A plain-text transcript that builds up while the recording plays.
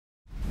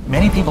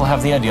Many people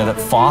have the idea that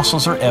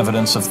fossils are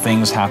evidence of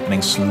things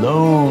happening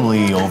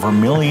slowly over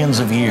millions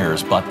of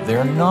years, but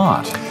they're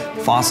not.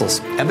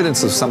 Fossils,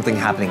 evidence of something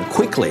happening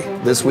quickly,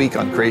 this week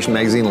on Creation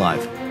Magazine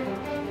Live.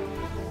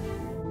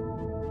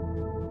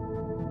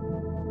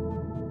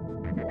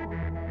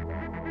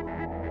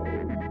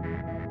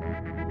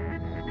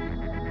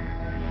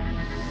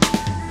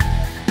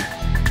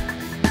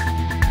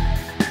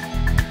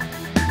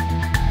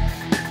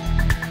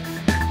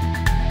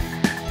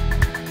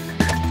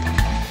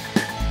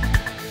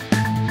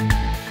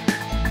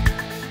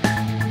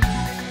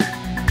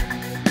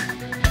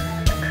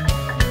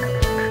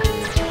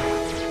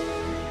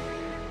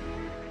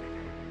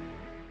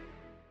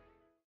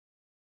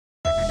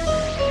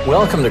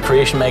 Welcome to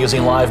Creation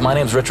Magazine Live. My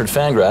name is Richard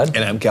Fangrad.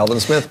 And I'm Calvin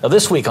Smith. Now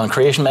this week on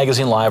Creation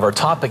Magazine Live, our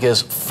topic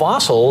is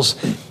fossils,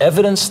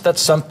 evidence that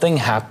something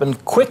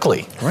happened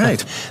quickly.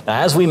 Right.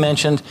 Now, as we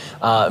mentioned,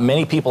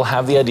 many people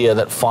have the idea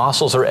that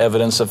fossils are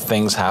evidence of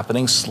things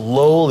happening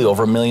slowly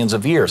over millions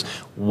of years.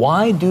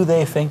 Why do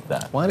they think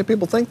that? Why do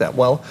people think that?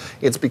 Well,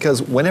 it's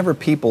because whenever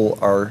people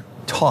are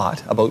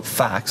taught about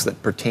facts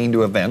that pertain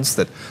to events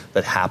that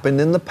happened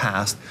in the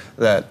past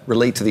that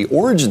relate to the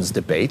origins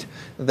debate,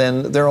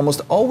 then they're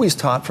almost always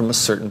taught from a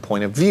certain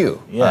point of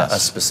view, yes. A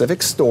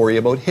specific story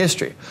about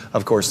history.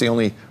 Of course, the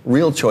only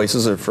real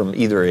choices are from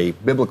either a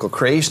biblical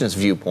creationist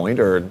viewpoint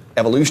or an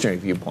evolutionary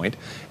viewpoint,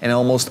 and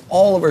almost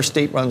all of our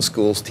state-run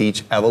schools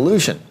teach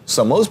evolution.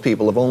 So most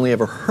people have only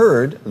ever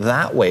heard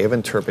that way of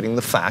interpreting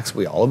the facts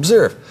we all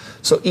observe.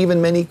 So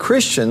even many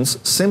Christians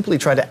simply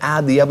try to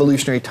add the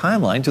evolutionary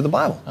timeline to the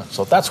Bible.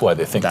 So that's why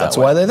they think that way. That's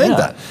why they think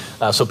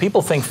that. So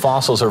people think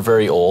fossils are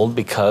very old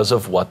because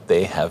of what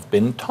they have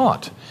been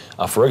taught.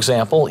 For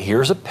example,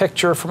 here's a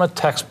picture from a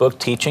textbook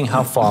teaching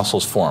how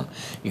fossils form.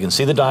 You can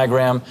see the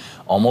diagram.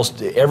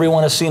 Almost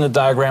everyone has seen a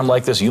diagram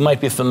like this. You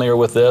might be familiar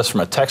with this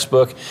from a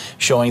textbook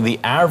showing the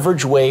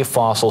average way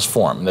fossils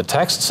form. The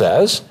text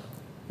says,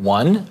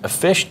 1, a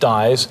fish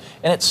dies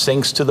and it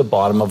sinks to the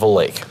bottom of a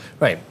lake.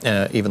 Right.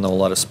 Even though a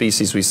lot of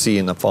species we see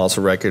in the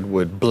fossil record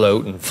would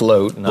bloat and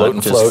float, not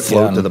just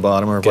float to the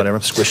bottom or whatever.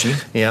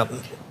 Squishy. Yeah.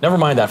 Never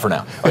mind that for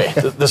now. Okay,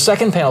 the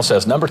second panel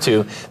says, number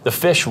 2, the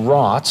fish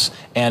rots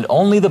and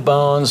only the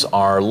bones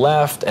are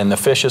left and the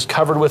fish is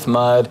covered with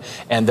mud.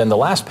 And then the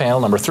last panel,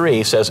 number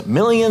 3, says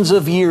millions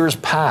of years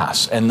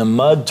pass and the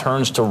mud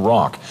turns to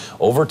rock.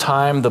 Over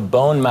time, the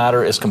bone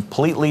matter is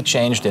completely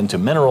changed into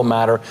mineral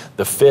matter.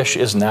 The fish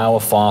is now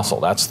a fossil.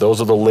 Those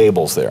are the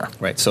labels there.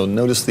 Right, so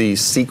notice the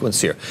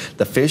sequence here.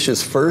 The fish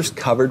is first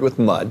covered with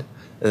mud,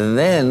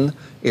 then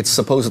it's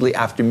supposedly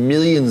after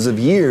millions of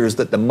years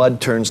that the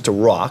mud turns to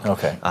rock.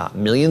 Okay.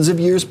 Millions of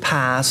years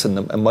pass and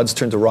the mud's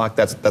turned to rock,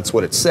 that's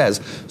what it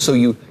says. So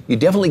you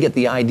definitely get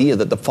the idea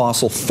that the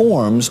fossil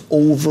forms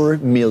over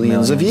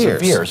millions of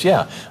years.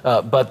 Yeah.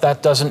 But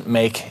that doesn't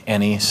make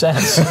any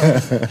sense.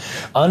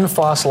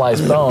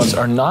 Unfossilized bones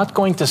are not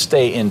going to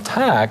stay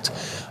intact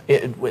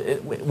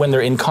when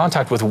they're in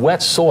contact with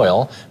wet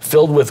soil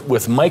filled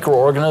with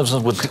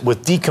microorganisms,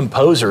 with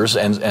decomposers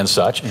and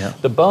such. Yeah.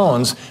 The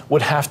bones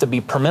would have to be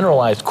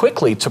permineralized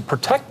quickly to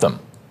protect them.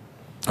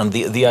 And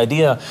the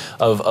idea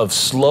of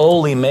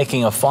slowly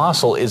making a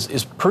fossil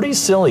is pretty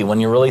silly when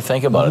you really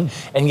think about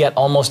it. And yet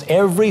almost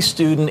every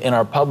student in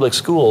our public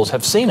schools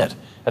have seen it.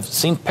 Have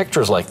seen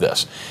pictures like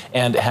this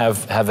and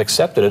have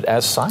accepted it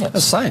as science.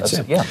 As science,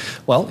 yeah.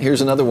 Well, here's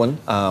another one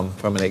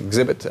from an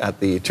exhibit at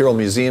the Tyrrell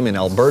Museum in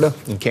Alberta,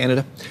 in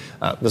Canada.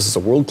 This is a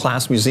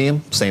world-class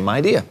museum, same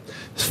idea.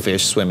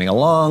 Fish swimming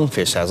along,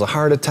 fish has a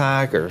heart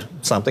attack or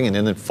something, and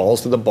then it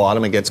falls to the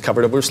bottom and gets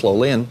covered over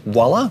slowly, and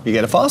voila, you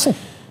get a fossil.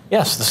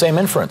 Yes, the same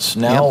inference.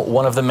 Now,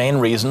 one of the main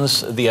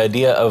reasons the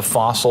idea of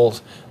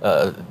fossils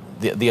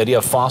the idea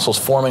of fossils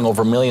forming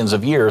over millions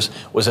of years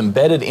was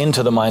embedded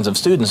into the minds of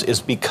students is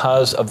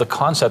because of the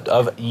concept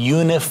of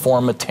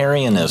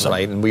uniformitarianism.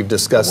 Right, and we've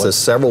discussed this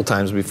several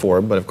times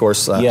before, but of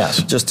course,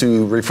 just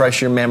to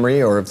refresh your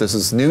memory, or if this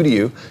is new to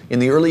you, in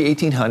the early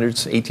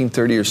 1800s,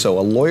 1830 or so,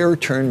 a lawyer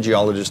turned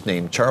geologist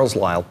named Charles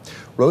Lyell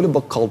wrote a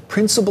book called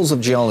Principles of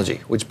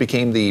Geology, which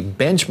became the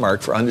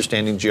benchmark for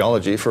understanding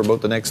geology for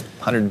about the next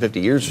 150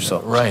 years or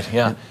so. Right,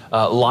 yeah.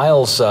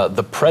 Lyell's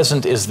the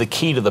present is the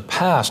key to the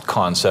past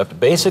concept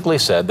basically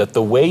said that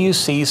the way you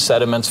see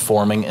sediments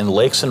forming in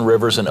lakes and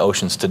rivers and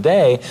oceans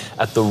today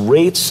at the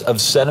rates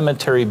of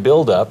sedimentary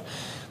buildup,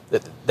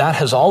 that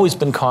has always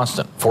been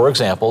constant. For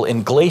example,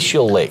 in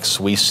glacial lakes,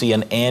 we see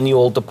an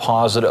annual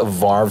deposit of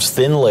varves,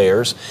 thin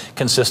layers,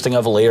 consisting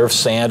of a layer of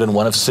sand and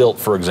one of silt,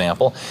 for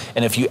example.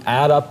 And if you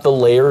add up the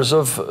layers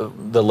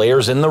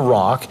in the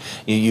rock,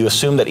 you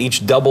assume that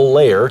each double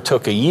layer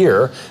took a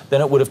year,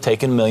 then it would have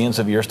taken millions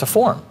of years to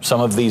form.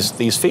 Some of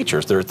these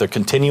features, they're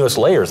continuous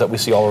layers that we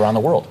see all around the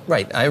world.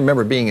 Right. I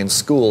remember being in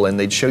school and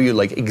they'd show you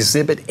like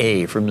Exhibit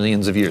A for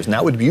millions of years. And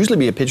that would usually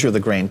be a picture of the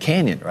Grand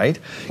Canyon, right?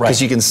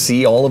 Because you can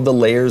see all of the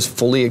layers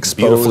fully fully exposed,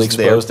 beautifully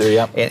exposed there,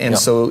 yeah. And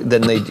so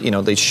then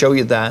they show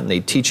you that, and they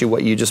teach you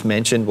what you just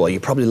mentioned. Well, you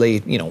probably lay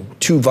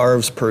 2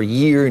 varves per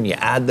year, and you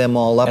add them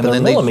all up, and they're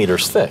then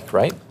millimeters thick,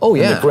 right? Oh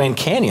yeah. In the Grand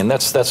Canyon,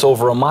 that's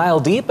over a mile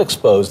deep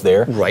exposed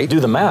there. Right. Do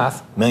the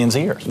math, millions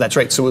of years. That's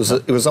right. So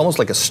it was almost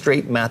like a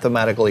straight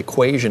mathematical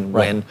equation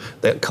when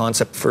that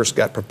concept first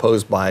got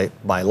proposed by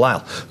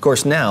Lyell. Of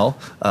course, now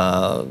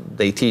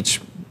they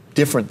teach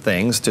different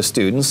things to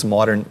students,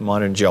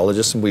 modern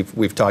geologists, and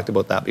we've talked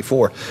about that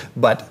before.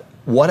 But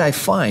what I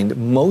find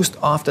most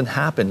often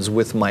happens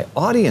with my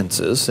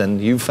audiences,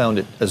 and you've found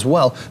it as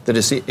well, that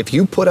is, if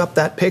you put up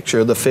that picture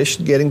of the fish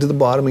getting to the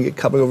bottom and get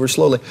covered over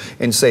slowly,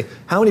 and say,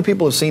 how many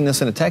people have seen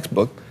this in a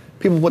textbook?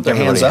 People put their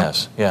hands up.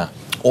 Has. Yeah.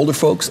 Older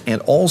folks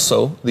and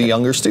also the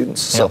younger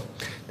students. Yeah. So,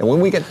 and when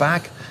we get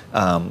back,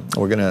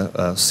 we're going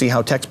to see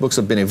how textbooks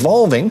have been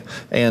evolving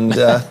and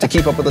to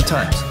keep up with the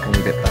times when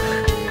we get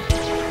back.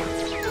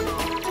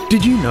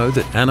 Did you know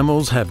that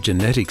animals have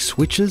genetic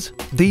switches?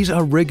 These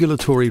are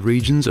regulatory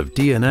regions of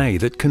DNA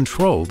that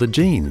control the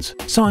genes.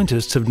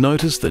 Scientists have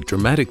noticed that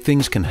dramatic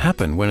things can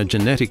happen when a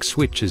genetic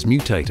switch is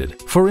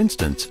mutated. For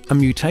instance, a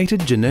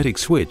mutated genetic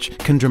switch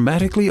can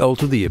dramatically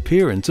alter the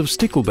appearance of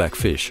stickleback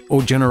fish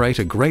or generate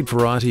a great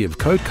variety of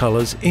coat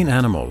colors in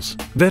animals.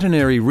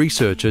 Veterinary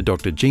researcher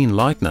Dr. Gene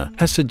Leitner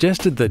has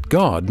suggested that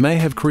God may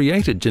have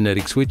created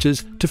genetic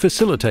switches to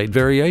facilitate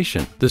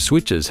variation, the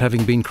switches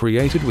having been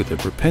created with a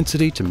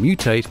propensity to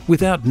mutate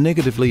without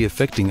negatively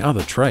affecting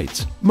other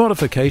traits.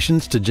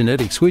 Modifications to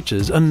genetic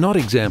switches are not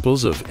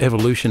examples of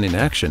evolution in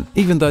action,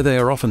 even though they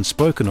are often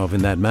spoken of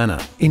in that manner.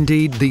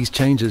 Indeed, these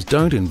changes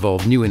don't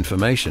involve new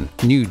information,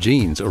 new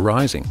genes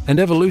arising, and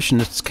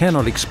evolutionists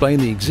cannot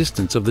explain the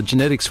existence of the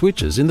genetic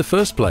switches in the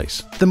first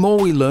place. The more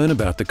we learn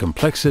about the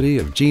complexity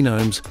of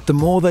genomes, the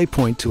more they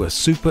point to a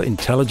super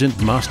intelligent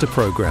master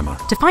programmer.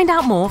 To find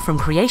out more from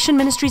Creation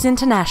Ministries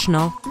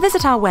International,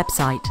 visit our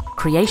website,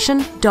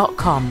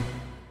 creation.com.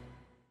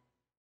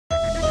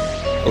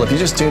 Well, if you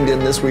just tuned in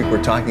this week,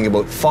 we're talking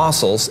about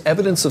fossils,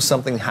 evidence of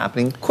something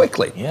happening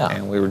quickly. Yeah.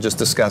 And we were just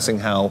discussing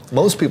how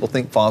most people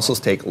think fossils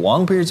take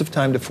long periods of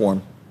time to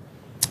form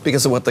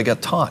because of what they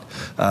got taught,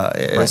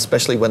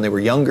 especially when they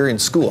were younger in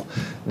school.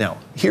 Now,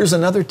 here's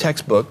another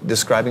textbook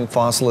describing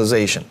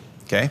fossilization.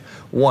 Okay?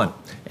 1,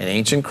 an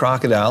ancient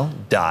crocodile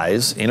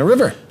dies in a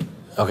river.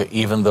 Okay,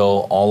 even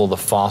though all of the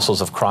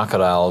fossils of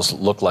crocodiles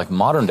look like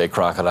modern-day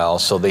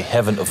crocodiles, so they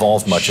haven't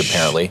evolved much,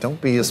 apparently.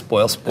 Don't be a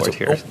spoilsport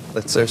here.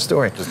 That's their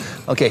story.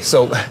 Okay,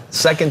 so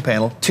second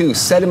panel. 2,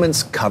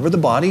 sediments cover the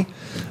body.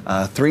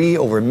 3,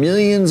 over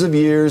millions of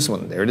years,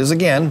 there it is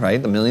again,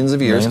 right, the millions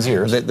of years.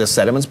 The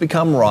sediments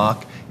become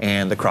rock,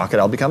 and the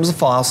crocodile becomes a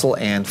fossil.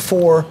 And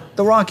 4,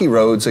 the rocky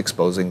roads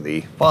exposing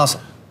the fossil.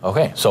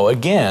 Okay, so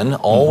again,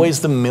 always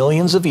the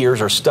millions of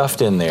years are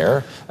stuffed in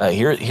there.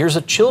 Here's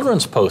a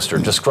children's poster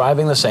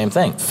describing the same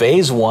thing.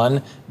 Phase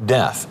 1,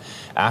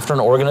 death. After an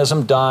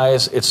organism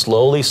dies, it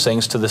slowly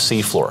sinks to the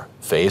seafloor.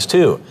 Phase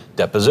 2,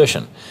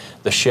 deposition.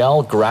 The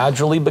shell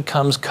gradually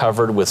becomes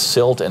covered with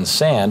silt and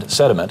sand,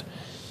 sediment.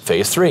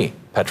 Phase 3,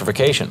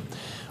 petrification.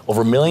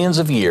 Over millions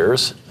of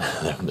years,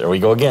 there we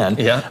go again,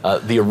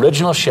 the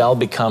original shell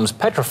becomes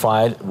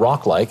petrified,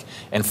 rock-like.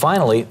 And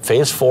finally,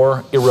 phase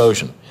 4,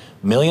 erosion.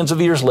 Millions of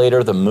years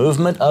later, the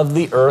movement of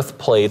the Earth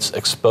plates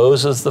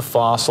exposes the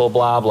fossil,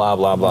 blah, blah,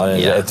 blah, blah,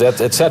 et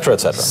cetera, et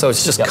cetera. So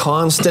it's just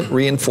constant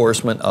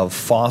reinforcement of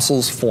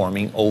fossils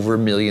forming over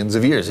millions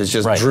of years. It's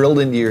just drilled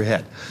into your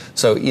head.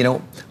 So,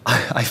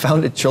 I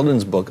found a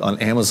children's book on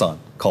Amazon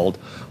called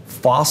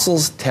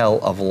Fossils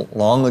Tell of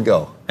Long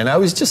Ago. And I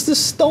was just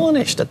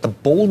astonished at the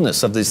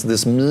boldness of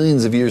this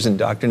millions of years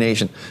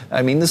indoctrination.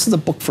 I mean, this is a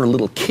book for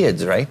little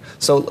kids, right?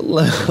 So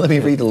let me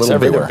read a little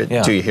bit of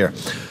it to you here.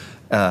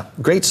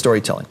 Great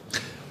storytelling.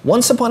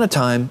 Once upon a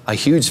time, a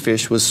huge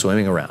fish was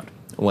swimming around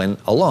when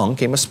along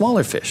came a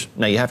smaller fish.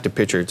 Now you have to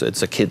picture,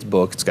 it's a kid's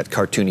book, it's got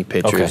cartoony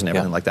pictures and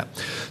everything like that.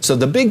 So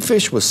the big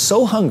fish was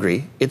so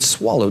hungry, it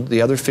swallowed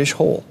the other fish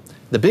whole.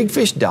 The big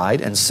fish died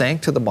and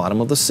sank to the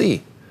bottom of the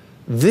sea.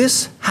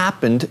 This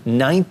happened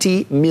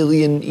 90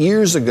 million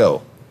years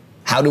ago.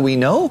 How do we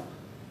know?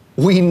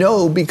 We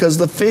know because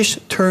the fish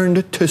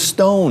turned to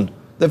stone.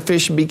 The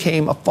fish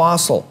became a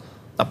fossil.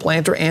 A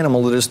plant or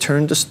animal that is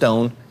turned to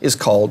stone is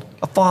called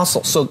a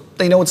fossil. So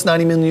they know it's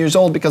 90 million years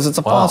old because it's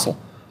a fossil.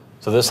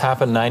 So this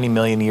happened 90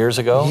 million years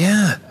ago?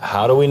 Yeah.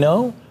 How do we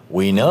know?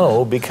 We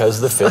know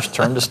because the fish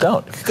turned to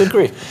stone. Good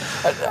grief.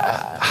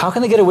 How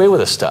can they get away with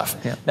this stuff?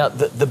 Yeah. Now,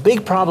 the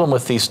big problem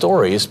with these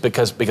stories,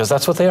 because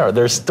that's what they are,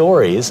 they're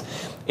stories,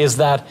 is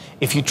that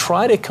if you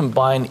try to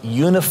combine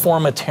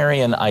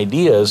uniformitarian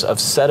ideas of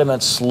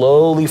sediment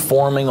slowly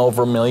forming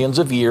over millions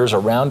of years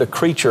around a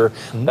creature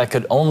that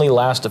could only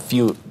last a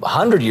few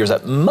hundred years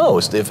at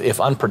most if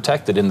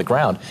unprotected in the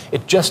ground,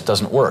 it just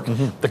doesn't work.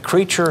 The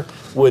creature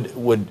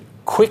would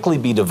quickly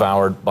be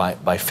devoured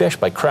by fish,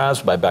 by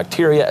crabs, by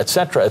bacteria, et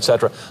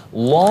cetera,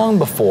 long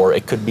before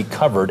it could be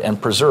covered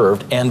and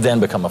preserved and then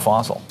become a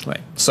fossil.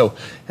 Right. So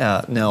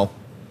now,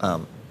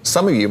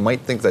 some of you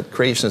might think that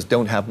creationists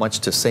don't have much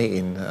to say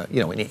in,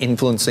 in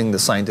influencing the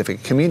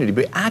scientific community,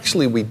 but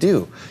actually we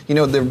do.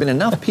 There have been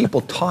enough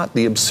people taught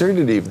the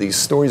absurdity of these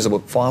stories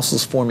about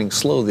fossils forming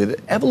slowly that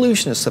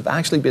evolutionists have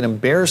actually been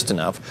embarrassed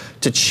enough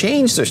to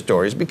change their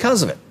stories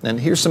because of it. And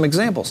here's some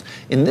examples.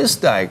 In this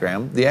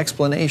diagram, the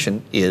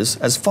explanation is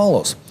as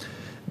follows.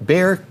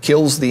 Bear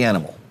kills the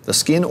animal. The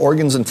skin,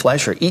 organs, and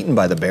flesh are eaten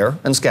by the bear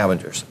and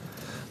scavengers.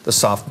 The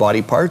soft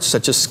body parts,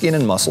 such as skin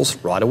and muscles,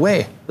 rot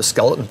away. The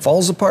skeleton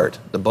falls apart.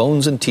 The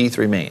bones and teeth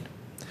remain.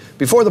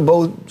 Before the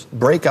bones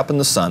break up in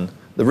the sun,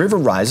 the river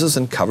rises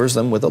and covers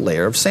them with a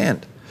layer of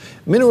sand.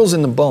 Minerals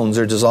in the bones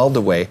are dissolved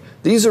away.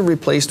 These are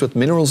replaced with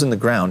minerals in the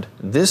ground.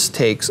 This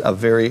takes a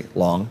very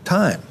long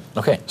time.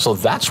 Okay, so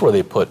that's where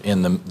they put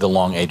in the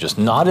long ages,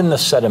 not in the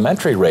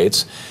sedimentary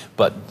rates,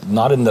 but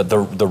not in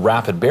the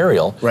rapid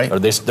burial. Right. Or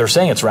they're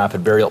saying it's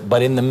rapid burial,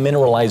 but in the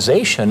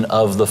mineralization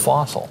of the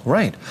fossil.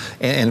 Right,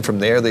 and from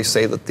there they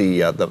say that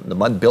the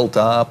mud built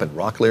up and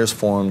rock layers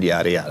formed,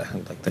 yada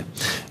yada.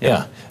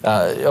 Yeah.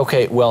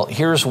 Okay. Well,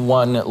 here's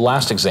one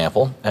last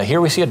example.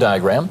 Here we see a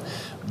diagram.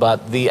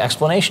 But the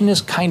explanation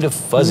is kind of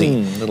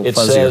fuzzy. It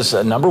says,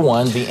 number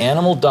one, the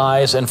animal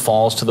dies and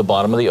falls to the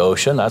bottom of the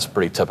ocean. That's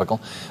pretty typical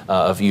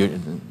of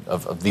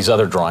these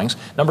other drawings.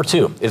 Number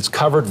two, it's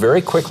covered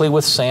very quickly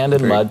with sand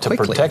and mud to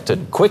protect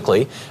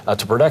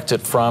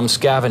it from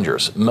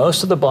scavengers.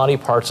 Most of the body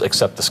parts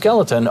except the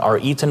skeleton are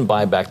eaten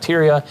by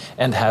bacteria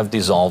and have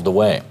dissolved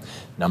away.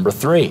 Number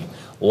three,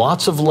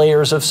 lots of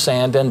layers of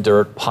sand and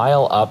dirt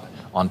pile up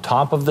on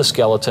top of the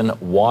skeleton.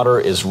 Water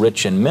is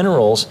rich in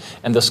minerals,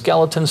 and the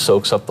skeleton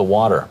soaks up the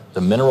water.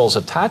 The minerals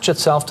attach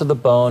itself to the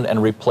bone and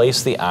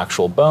replace the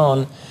actual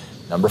bone.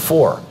 Number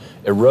four,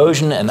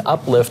 erosion and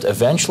uplift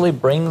eventually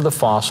bring the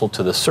fossil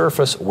to the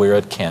surface where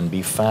it can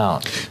be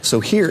found.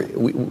 So here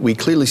we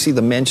clearly see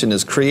the mention,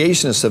 as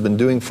creationists have been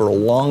doing for a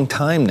long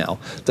time now,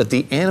 that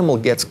the animal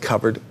gets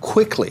covered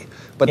quickly.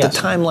 But yes, the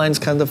timeline's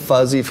kind of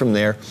fuzzy from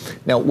there.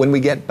 Now, when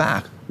we get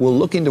back, we'll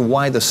look into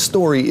why the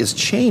story is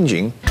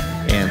changing,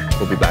 and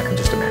we'll be back in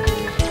just a minute.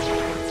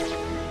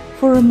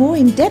 For a more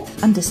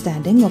in-depth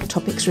understanding of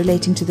topics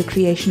relating to the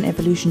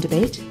creation-evolution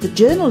debate, the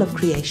Journal of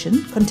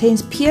Creation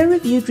contains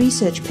peer-reviewed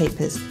research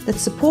papers that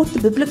support the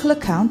biblical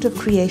account of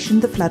creation,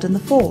 the flood, and the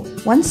fall.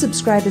 One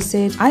subscriber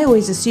said, "I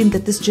always assumed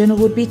that this journal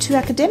would be too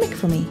academic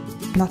for me."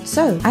 Not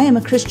so. I am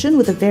a Christian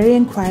with a very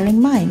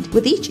inquiring mind.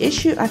 With each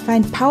issue, I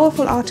find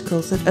powerful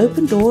articles that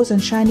open doors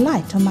and shine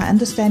light on my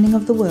understanding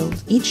of the world.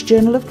 Each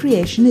Journal of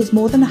Creation is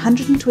more than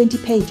 120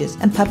 pages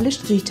and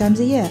published 3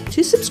 times a year.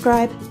 To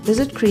subscribe,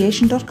 visit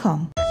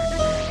creation.com.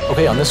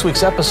 Okay, on this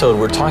week's episode,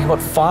 we're talking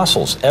about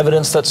fossils,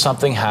 evidence that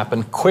something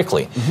happened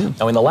quickly.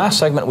 Now, in the last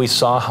segment, we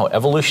saw how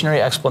evolutionary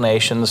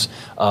explanations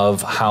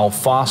of how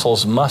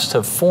fossils must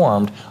have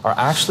formed are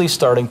actually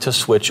starting to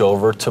switch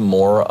over to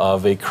more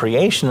of a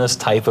creationist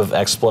type of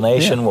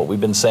explanation, what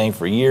we've been saying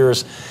for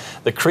years.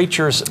 The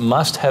creatures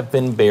must have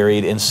been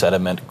buried in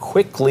sediment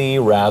quickly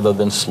rather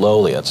than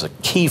slowly. That's a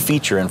key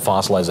feature in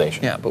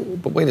fossilization. Yeah,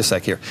 but wait a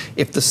sec here.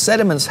 If the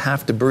sediments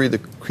have to bury the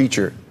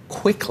creature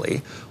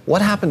quickly,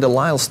 what happened to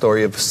Lyell's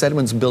story of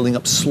sediments building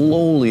up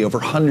slowly over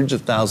hundreds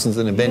of thousands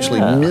and eventually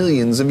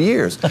millions of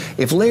years?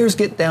 If layers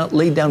get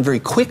laid down very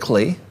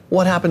quickly,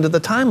 what happened to the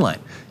timeline?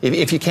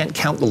 If you can't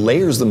count the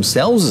layers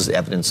themselves as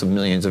evidence of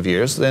millions of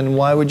years, then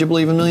why would you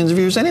believe in millions of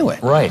years anyway?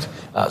 Right.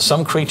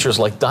 Some creatures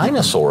like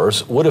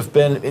dinosaurs would have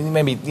been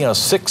maybe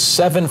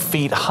 6-7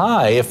 feet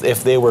high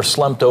if they were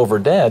slumped over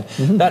dead.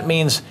 That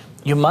means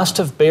you must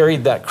have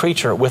buried that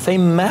creature with a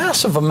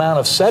massive amount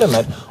of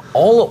sediment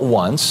all at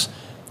once.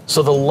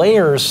 So the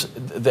layers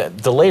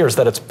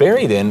that it's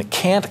buried in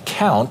can't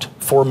count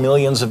for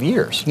millions of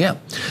years. Yeah,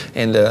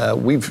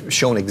 and we've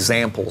shown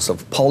examples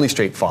of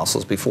polystrate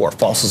fossils before,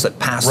 fossils that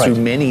pass through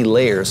many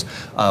layers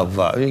of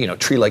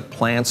tree-like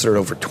plants that are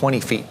over 20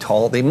 feet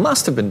tall. They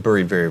must have been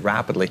buried very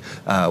rapidly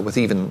with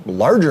even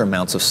larger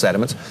amounts of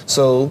sediments.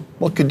 So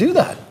what could do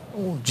that?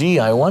 Oh, gee,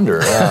 I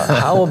wonder,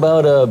 how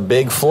about a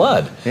big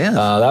flood? Yeah.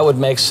 That would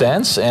make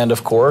sense, and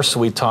of course,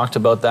 we talked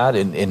about that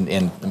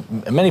in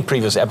many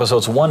previous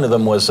episodes. One of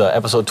them was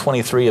episode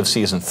 23 of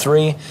season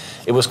 3.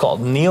 It was called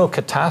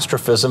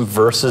Neocatastrophism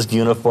versus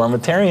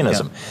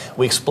Uniformitarianism. Yeah.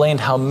 We explained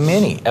how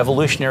many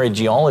evolutionary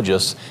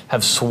geologists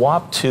have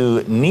swapped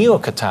to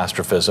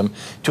neocatastrophism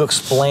to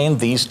explain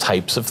these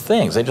types of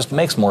things. It just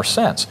makes more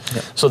sense.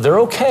 Yeah. So they're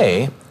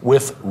okay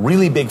with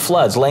really big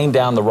floods laying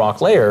down the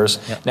rock layers,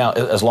 now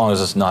as long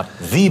as it's not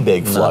the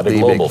big flood, a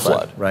global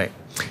flood. Right.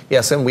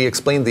 Yes, and we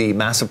explained the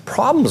massive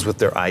problems with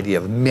their idea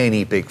of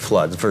many big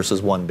floods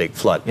versus one big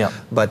flood. Yeah.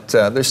 But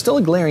there's still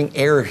a glaring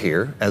error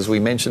here, as we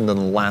mentioned in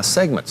the last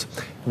segments.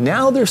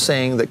 Now they're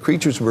saying that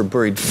creatures were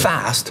buried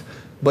fast,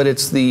 but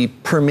it's the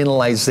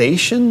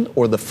permineralization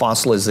or the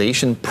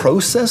fossilization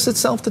process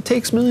itself that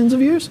takes millions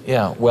of years?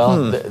 Yeah,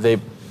 well,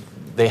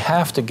 they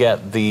have to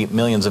get the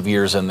millions of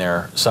years in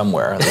there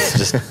somewhere. It's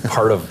just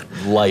part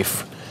of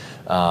life,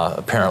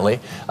 apparently.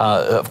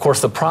 Of course,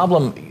 the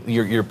problem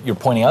you're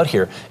pointing out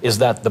here is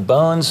that the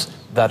bones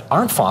that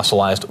aren't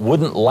fossilized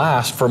wouldn't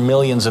last for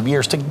millions of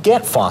years to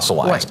get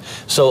fossilized. Right.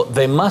 So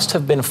they must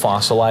have been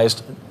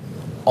fossilized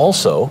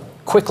also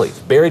quickly,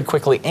 buried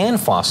quickly and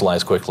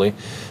fossilized quickly,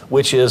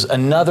 which is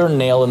another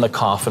nail in the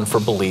coffin for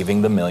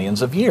believing the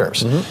millions of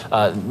years.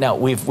 Now,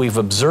 we've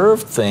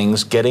observed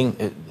things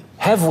getting,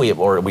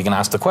 or we can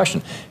ask the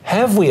question,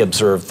 have we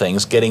observed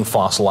things getting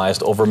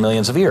fossilized over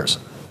millions of years?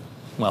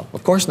 Well,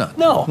 of course not.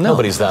 No,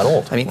 nobody's that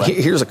old. I mean,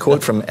 here's a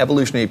quote from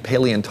evolutionary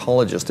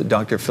paleontologist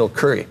Dr. Phil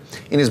Currie.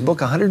 In his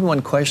book,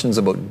 101 Questions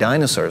About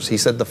Dinosaurs, he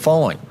said the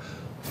following: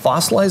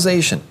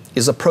 fossilization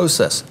is a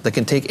process that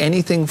can take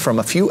anything from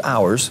a few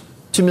hours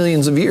to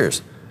millions of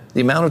years. The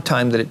amount of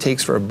time that it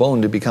takes for a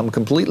bone to become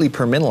completely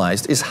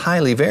permineralized is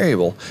highly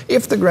variable.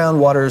 If the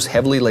groundwater is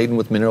heavily laden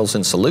with minerals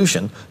in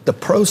solution, the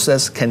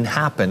process can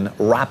happen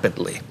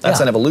rapidly. That's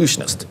an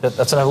evolutionist.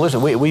 That's an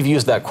evolutionist. We've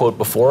used that quote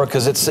before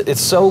because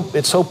it's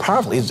so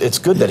powerful. It's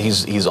good that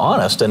he's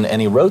honest and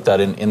he wrote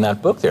that in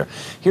that book there.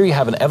 Here you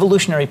have an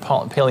evolutionary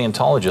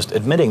paleontologist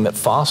admitting that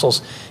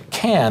fossils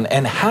can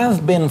and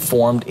have been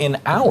formed in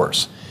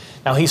hours.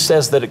 Now he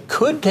says that it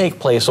could take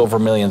place over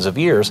millions of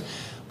years,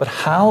 but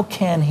how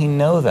can he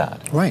know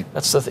that? Right.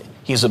 That's the thing.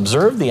 He's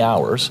observed the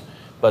hours,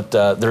 but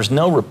there's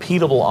no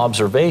repeatable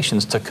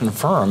observations to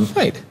confirm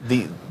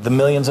the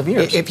millions of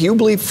years. If you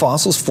believe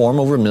fossils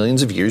form over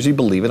millions of years, you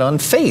believe it on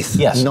faith,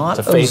 not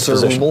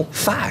observable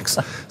facts.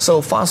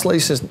 So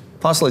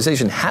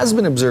fossilization has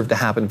been observed to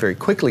happen very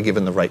quickly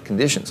given the right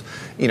conditions.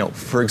 You know,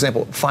 for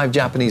example, 5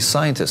 Japanese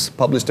scientists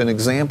published an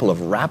example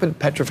of rapid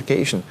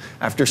petrification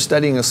after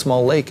studying a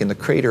small lake in the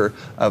crater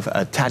of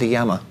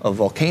Tateyama, a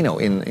volcano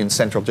in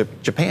central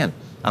Japan.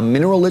 A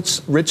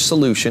mineral-rich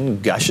solution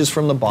gushes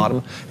from the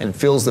bottom and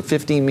fills the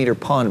 15-meter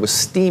pond with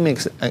steaming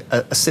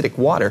acidic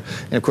water,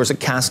 and of course it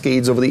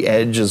cascades over the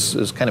edge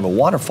as kind of a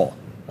waterfall.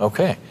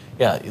 Okay.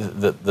 Yeah,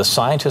 the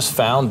scientists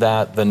found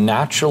that the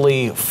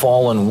naturally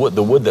fallen wood,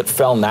 the wood that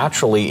fell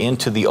naturally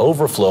into the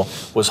overflow,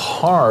 was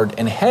hard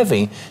and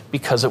heavy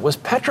because it was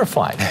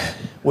petrified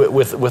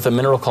with a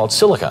mineral called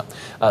silica.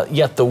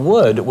 Yet the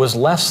wood was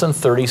less than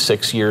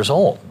 36 years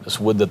old,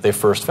 this wood that they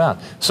first found.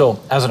 So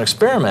as an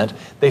experiment,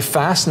 they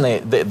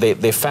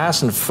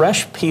fastened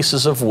fresh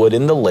pieces of wood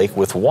in the lake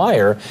with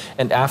wire,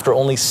 and after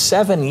only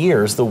 7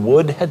 years, the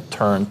wood had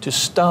turned to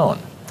stone.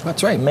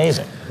 That's right.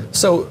 Amazing.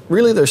 So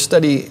really their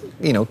study,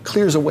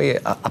 clears away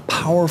a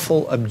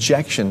powerful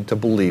objection to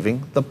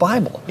believing the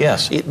Bible.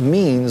 Yes. It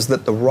means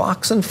that the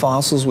rocks and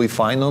fossils we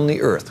find on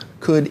the earth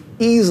could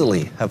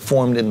easily have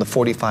formed in the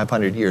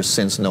 4,500 years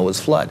since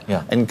Noah's flood.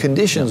 Yeah. And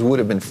conditions would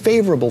have been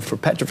favorable for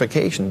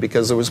petrification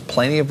because there was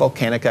plenty of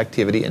volcanic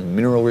activity and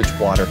mineral-rich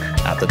water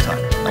at the time.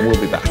 And we'll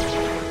be back.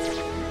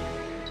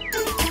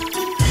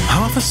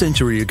 Half a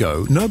century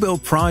ago, Nobel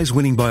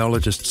Prize-winning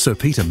biologist Sir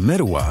Peter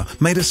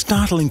Medawar made a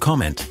startling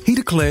comment. He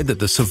declared that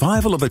the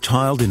survival of a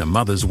child in a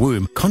mother's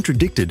womb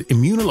contradicted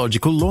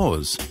immunological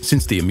laws.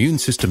 Since the immune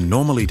system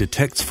normally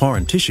detects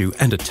foreign tissue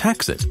and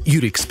attacks it,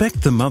 you'd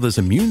expect the mother's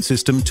immune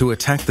system to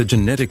attack the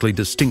genetically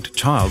distinct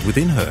child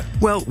within her.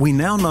 Well, we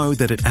now know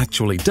that it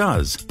actually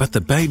does, but the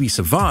baby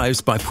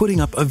survives by putting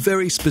up a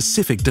very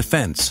specific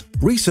defense.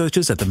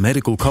 Researchers at the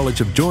Medical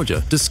College of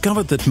Georgia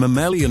discovered that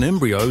mammalian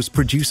embryos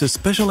produce a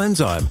special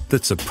enzyme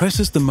that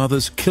suppresses the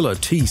mother's killer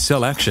T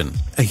cell action.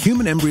 A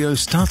human embryo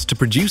starts to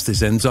produce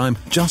this enzyme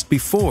just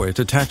before it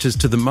attaches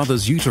to the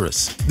mother's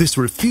uterus. This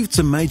refutes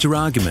a major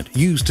argument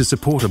used to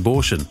support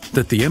abortion,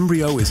 that the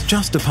embryo is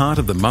just a part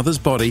of the mother's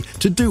body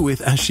to do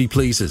with as she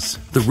pleases.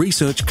 The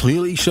research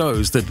clearly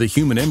shows that the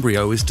human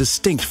embryo is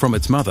distinct from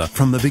its mother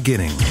from the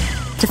beginning.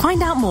 To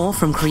find out more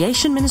from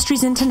Creation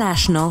Ministries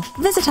International,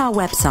 visit our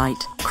website,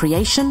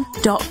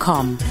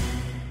 creation.com.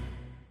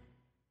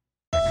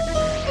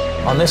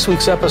 On this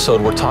week's episode,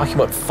 we're talking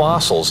about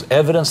fossils,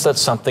 evidence that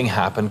something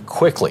happened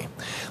quickly.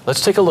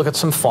 Let's take a look at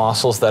some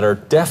fossils that are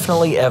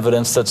definitely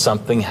evidence that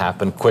something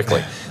happened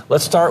quickly.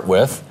 Let's start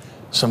with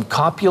some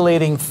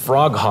copulating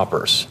frog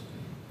hoppers.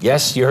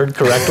 Yes, you heard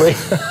correctly.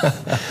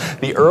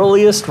 The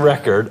earliest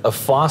record of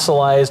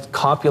fossilized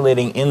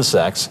copulating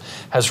insects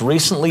has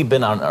recently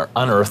been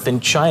unearthed in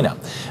China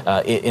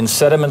in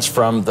sediments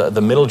from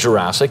the Middle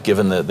Jurassic,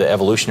 given the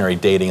evolutionary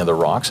dating of the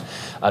rocks.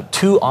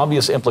 Two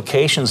obvious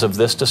implications of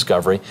this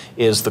discovery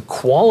is the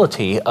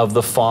quality of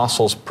the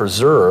fossils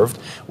preserved,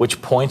 which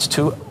points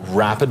to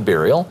rapid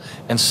burial,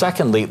 and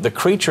secondly, the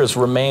creatures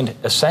remained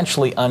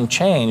essentially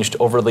unchanged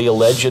over the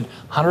alleged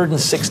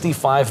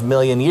 165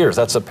 million years.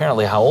 That's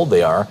apparently how old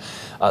they are.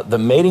 The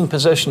mating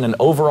position and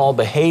overall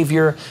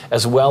behavior,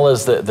 as well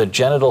as the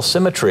genital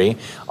symmetry,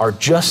 are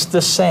just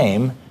the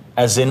same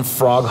as in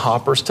frog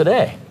hoppers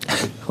today.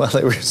 Well,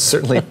 they were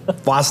certainly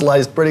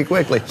fossilized pretty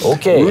quickly.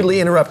 Okay. Rudely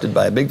interrupted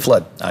by a big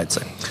flood, I'd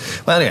say.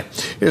 Well, anyway,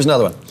 here's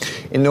another one.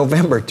 In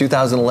November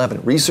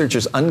 2011,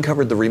 researchers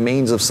uncovered the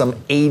remains of some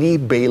 80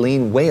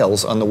 baleen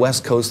whales on the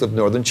west coast of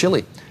northern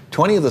Chile.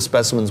 20 of the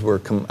specimens were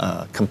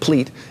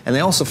complete, and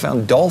they also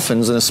found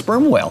dolphins and a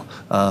sperm whale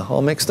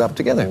all mixed up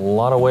together. A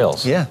lot of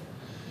whales. Yeah.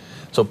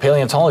 So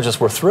paleontologists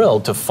were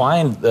thrilled to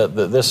find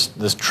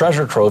this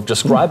treasure trove,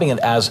 describing it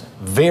as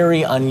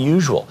very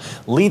unusual.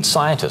 Lead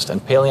scientist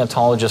and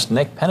paleontologist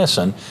Nick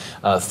Pennison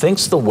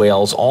thinks the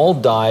whales all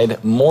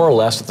died more or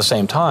less at the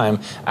same time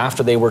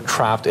after they were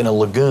trapped in a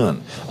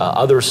lagoon.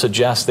 Others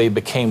suggest they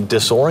became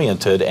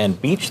disoriented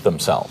and beached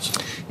themselves.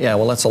 Yeah,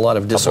 well, that's a lot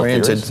of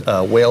disoriented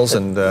whales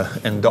and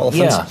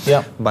dolphins.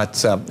 Yeah.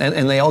 But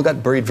and they all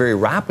got buried very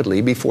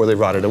rapidly before they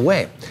rotted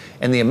away.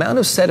 And the amount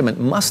of sediment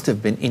must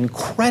have been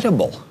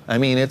incredible. I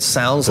mean, it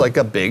sounds like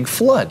a big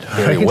flood.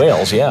 Hairy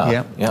whales,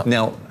 yeah.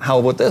 Now, how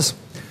about this?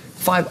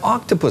 5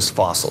 octopus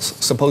fossils,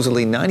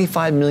 supposedly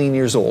 95 million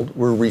years old,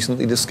 were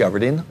recently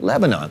discovered in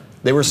Lebanon.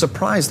 They were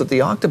surprised that the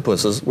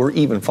octopuses were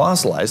even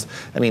fossilized.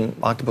 I mean,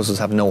 octopuses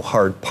have no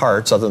hard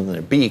parts other than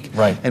their beak.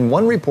 Right. And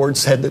one report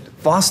said that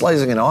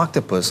fossilizing an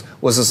octopus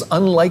was as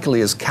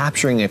unlikely as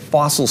capturing a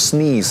fossil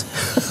sneeze.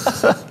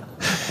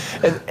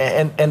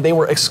 And they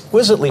were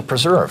exquisitely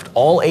preserved.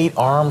 All 8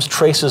 arms,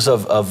 traces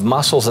of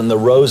muscles, and the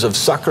rows of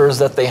suckers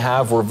that they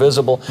have were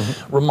visible.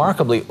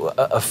 Remarkably,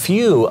 a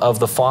few of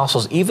the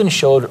fossils even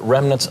showed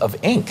remnants of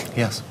ink.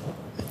 Yes.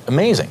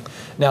 Amazing.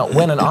 Now,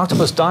 when an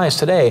octopus dies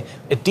today,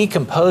 it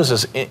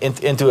decomposes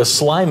into a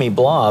slimy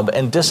blob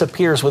and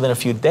disappears within a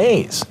few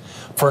days.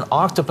 For an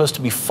octopus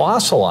to be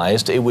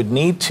fossilized, it would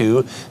need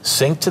to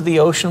sink to the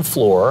ocean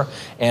floor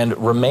and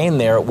remain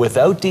there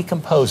without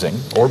decomposing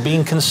or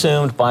being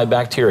consumed by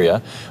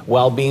bacteria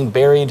while being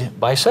buried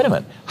by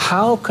sediment.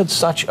 How could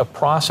such a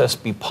process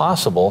be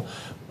possible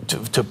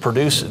to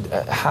produce?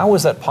 How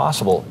is that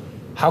possible?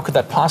 How could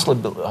that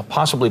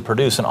possibly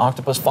produce an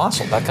octopus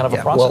fossil, that kind of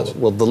a process?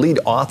 Well, the lead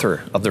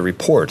author of the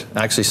report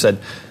actually said,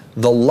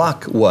 the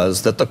luck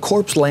was that the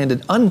corpse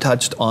landed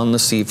untouched on the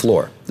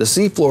seafloor. The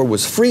seafloor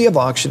was free of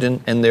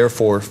oxygen and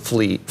therefore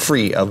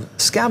free of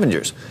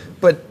scavengers.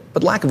 But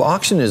lack of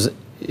oxygen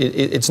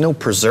it's no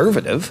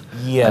preservative.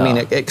 Yeah. I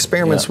mean,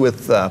 experiments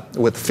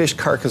with fish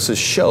carcasses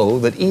show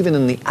that even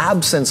in the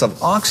absence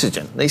of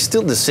oxygen, they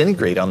still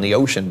disintegrate on the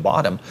ocean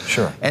bottom.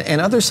 Sure. And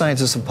other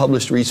scientists have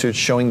published research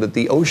showing that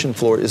the ocean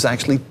floor is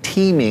actually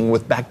teeming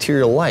with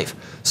bacterial life.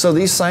 So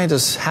these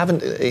scientists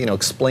haven't,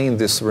 explained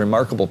this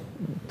remarkable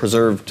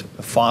preserved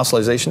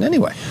fossilization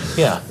anyway.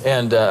 Yeah,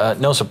 and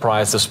no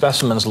surprise, the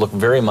specimens look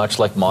very much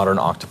like modern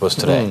octopus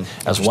today.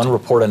 As one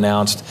report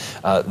announced,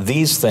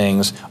 these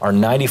things are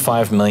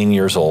 95 million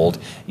years old,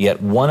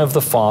 yet one of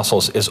the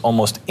fossils is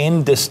almost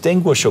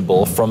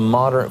indistinguishable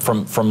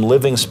from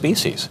living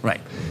species.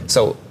 Right.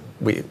 So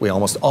we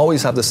almost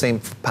always have the same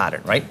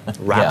pattern, right?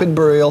 Rapid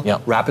burial,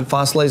 rapid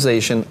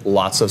fossilization,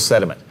 lots of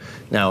sediment.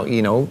 Now,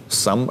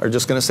 some are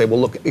just going to say,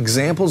 well, look,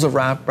 examples of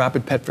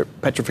rapid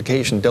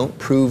petrification don't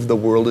prove the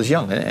world is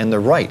young. And they're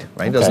right?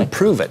 It doesn't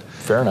prove it.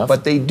 Fair enough.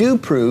 But they do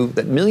prove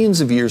that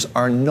millions of years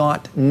are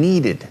not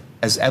needed,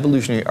 as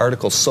evolutionary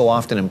articles so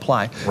often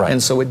imply. Right.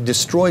 And so it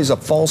destroys a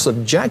false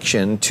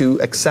objection to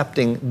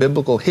accepting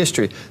biblical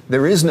history.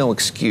 There is no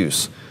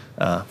excuse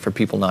for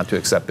people not to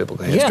accept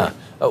biblical history. Yeah.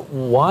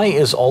 Why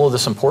is all of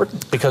this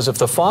important? Because if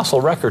the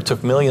fossil record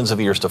took millions of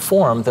years to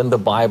form, then the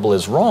Bible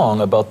is wrong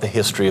about the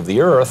history of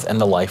the earth and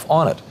the life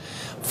on it.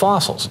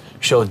 Fossils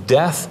show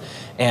death,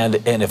 and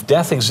if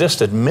death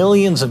existed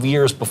millions of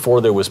years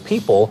before there was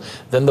people,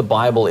 then the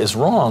Bible is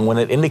wrong when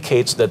it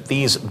indicates that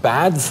these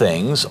bad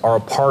things are a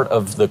part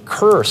of the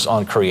curse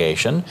on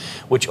creation,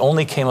 which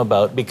only came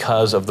about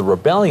because of the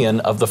rebellion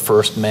of the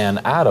first man,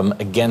 Adam,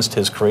 against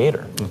his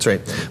creator. That's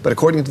right. But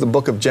according to the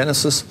book of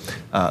Genesis,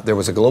 there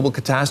was a global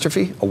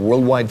catastrophe, a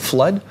worldwide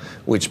flood,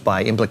 which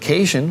by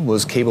implication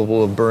was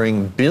capable of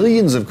burying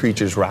billions of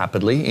creatures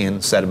rapidly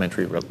in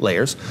sedimentary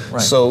layers.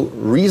 Right. So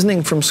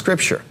reasoning from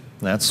Scripture,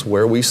 that's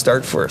where we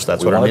start first.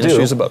 That's what our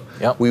ministry is about.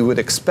 Yep. We would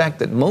expect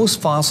that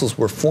most fossils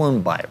were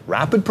formed by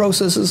rapid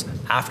processes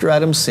after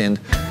Adam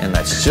sinned, and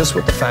that's just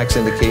what the facts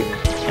indicate,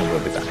 and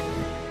we'll be back.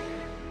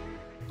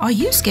 Are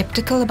you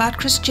skeptical about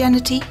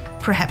Christianity?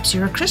 Perhaps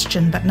you're a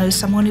Christian but know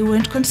someone who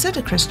won't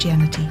consider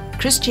Christianity.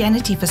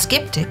 Christianity for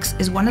Skeptics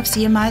is one of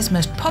CMI's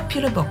most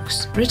popular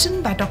books.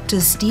 Written by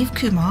Drs. Steve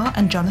Kumar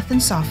and Jonathan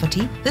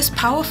Sarfati, this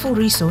powerful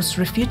resource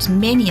refutes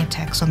many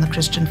attacks on the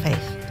Christian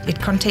faith. It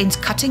contains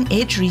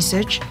cutting-edge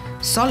research,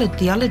 solid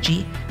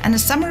theology, and a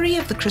summary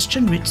of the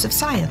Christian roots of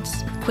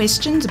science.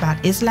 Questions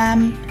about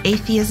Islam,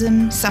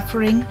 atheism,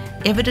 suffering,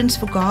 evidence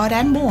for God,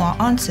 and more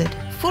are answered.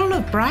 Full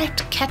of bright,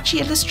 catchy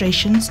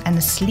illustrations and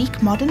a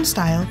sleek modern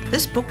style,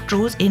 this book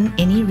draws in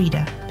any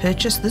reader.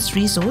 Purchase this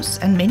resource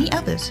and many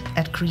others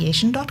at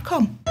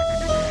creation.com.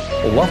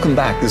 Well, welcome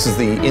back. This is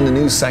the In the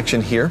News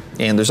section here,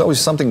 and there's always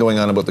something going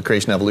on about the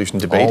creation-evolution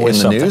debate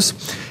always in the something.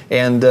 news.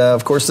 And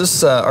of course,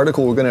 this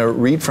article we're going to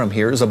read from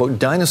here is about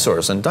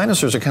dinosaurs, and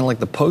dinosaurs are kind of like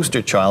the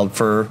poster child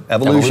for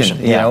evolution.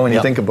 When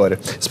you think about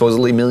it.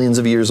 Supposedly millions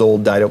of years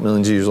old, died out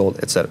millions of years old,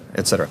 etc.,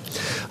 etc.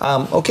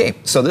 Okay,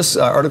 so this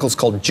article is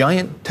called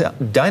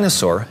 "Giant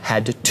Dinosaur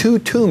Had 2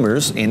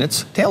 Tumors in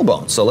Its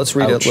Tailbone." So let's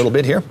read it a little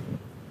bit here.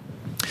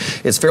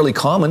 It's fairly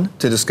common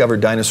to discover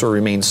dinosaur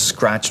remains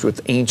scratched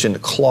with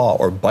ancient claw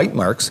or bite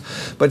marks,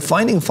 but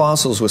finding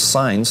fossils with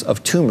signs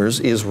of tumors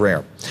is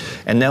rare.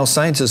 And now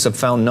scientists have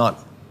found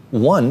not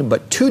one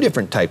but two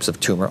different types of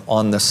tumor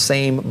on the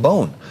same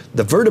bone.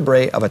 The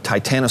vertebrae of a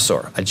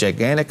titanosaur, a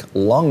gigantic,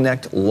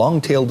 long-necked,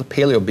 long-tailed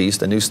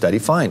paleobeast, a new study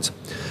finds.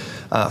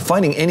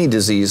 Finding any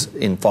disease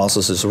in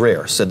fossils is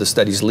rare, said the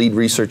study's lead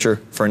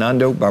researcher,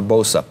 Fernando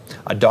Barbosa,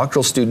 a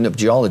doctoral student of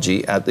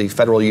geology at the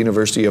Federal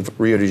University of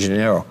Rio de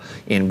Janeiro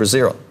in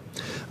Brazil.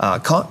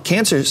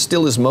 Cancer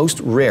still is most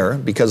rare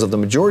because of the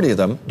majority of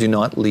them do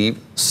not leave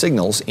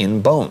signals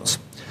in bones.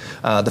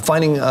 The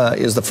finding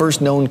is the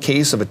first known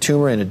case of a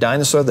tumor in a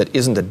dinosaur that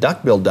isn't a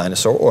duck-billed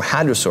dinosaur or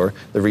hadrosaur,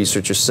 the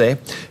researchers say,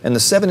 and the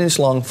 7-inch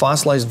long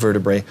fossilized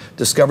vertebrae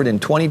discovered in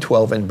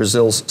 2012 in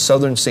Brazil's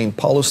southern São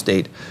Paulo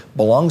state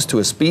belongs to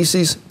a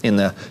species in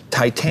the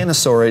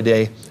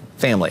Titanosauridae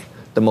family,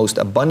 the most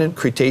abundant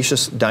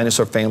Cretaceous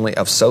dinosaur family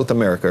of South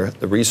America,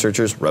 the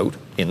researchers wrote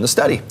in the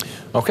study.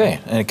 Okay,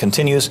 and it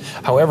continues,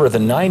 however, the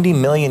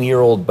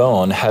 90-million-year-old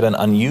bone had an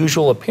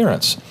unusual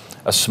appearance.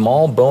 A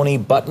small, bony,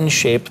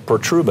 button-shaped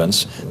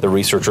protuberance, the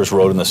researchers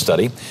wrote in the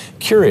study.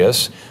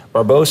 Curious,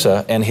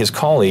 Barbosa and his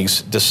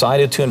colleagues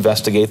decided to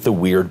investigate the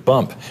weird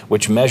bump,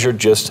 which measured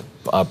just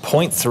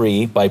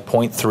 0.3 by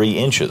 0.3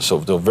 inches, so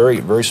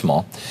very, very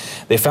small.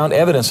 They found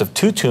evidence of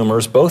two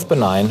tumors, both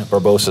benign,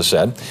 Barbosa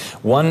said.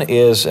 One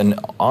is an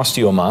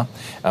osteoma,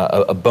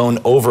 a bone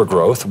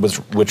overgrowth,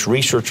 which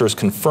researchers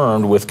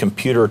confirmed with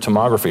computer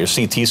tomography, or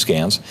CT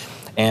scans,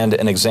 and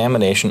an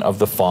examination of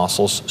the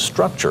fossil's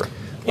structure.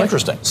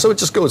 Interesting. So it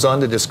just goes on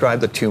to describe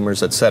the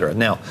tumors, etc.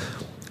 Now,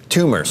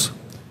 tumors,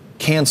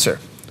 cancer.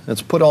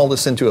 Let's put all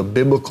this into a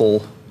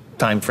biblical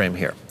time frame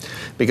here,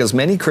 because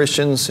many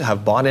Christians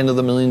have bought into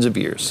the millions of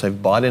years.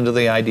 They've bought into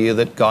the idea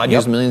that God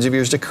used millions of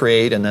years to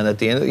create, and then at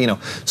the end,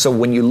 so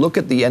when you look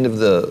at the end of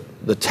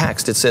the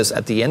text, it says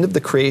at the end of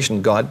the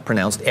creation, God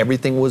pronounced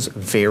everything was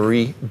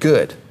very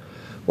good.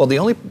 Well, the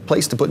only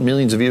place to put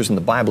millions of years in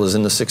the Bible is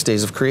in the 6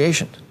 days of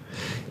creation.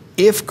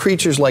 If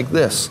creatures like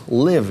this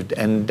lived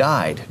and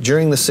died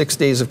during the 6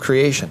 days of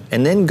creation,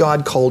 and then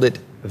God called it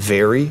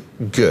very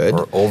good.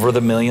 Or over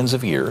the millions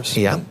of years.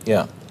 Yeah.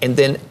 Yeah. And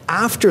then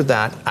after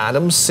that,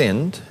 Adam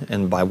sinned,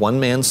 and by one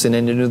man sin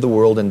entered into the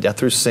world, and death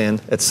through sin,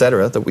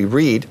 etc., that we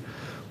read,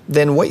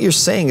 then what you're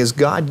saying is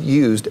God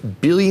used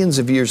billions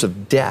of years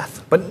of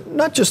death, but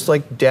not just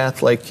like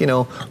death, like,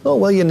 oh,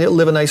 well, you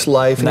live a nice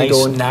life. And nice you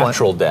go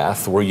natural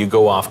death where you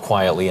go off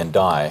quietly and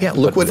die. Yeah,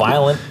 look what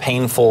violent,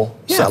 painful.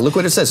 Yeah, look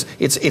what it says.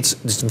 It's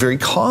very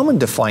common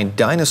to find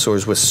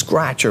dinosaurs with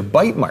scratch or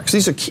bite marks.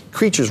 These are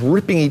creatures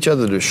ripping each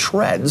other to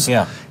shreds,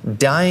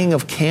 dying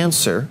of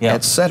cancer,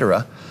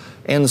 etc.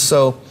 And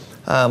so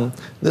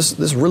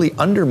this really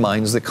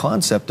undermines the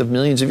concept of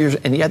millions of years.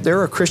 And yet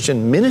there are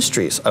Christian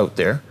ministries out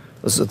there.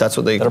 That's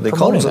what they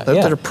call them,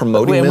 that are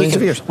promoting millions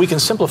of years. We can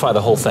simplify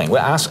the whole thing.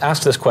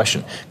 Ask this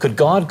question. Could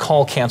God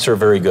call cancer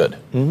very good?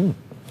 Mm-hmm.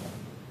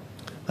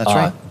 That's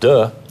right.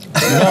 Duh.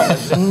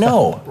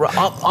 No,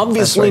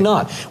 obviously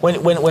not.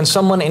 When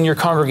someone in your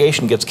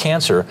congregation gets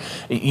cancer,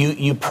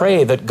 you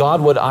pray that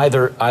God would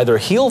either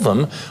heal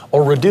them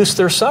or reduce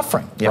their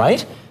suffering,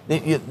 right?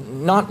 You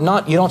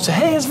don't say,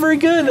 hey, it's very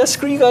good, that's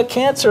great, you got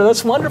cancer,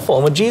 that's wonderful.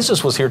 And when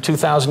Jesus was here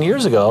 2,000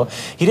 years ago,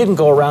 he didn't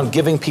go around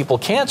giving people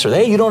cancer.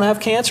 Hey, you don't have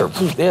cancer.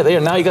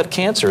 There, now you got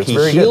cancer. It's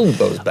very good. He healed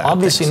those bad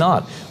Obviously things.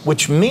 Not.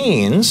 Which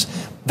means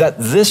that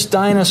this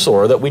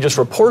dinosaur that we just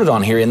reported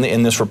on here,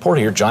 in this report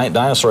here, giant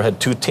dinosaur had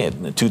two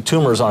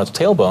tumors on its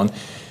tailbone,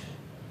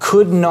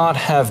 could not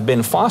have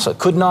been fossil,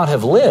 could not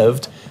have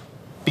lived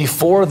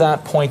before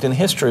that point in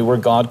history where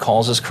God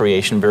calls his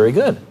creation very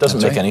good.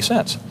 Doesn't make any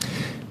sense.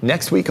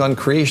 Next week on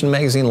Creation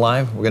Magazine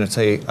Live, we're going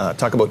to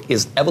talk about,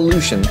 is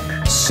evolution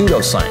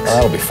pseudoscience?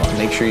 That'll be fun.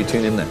 Make sure you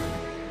tune in then.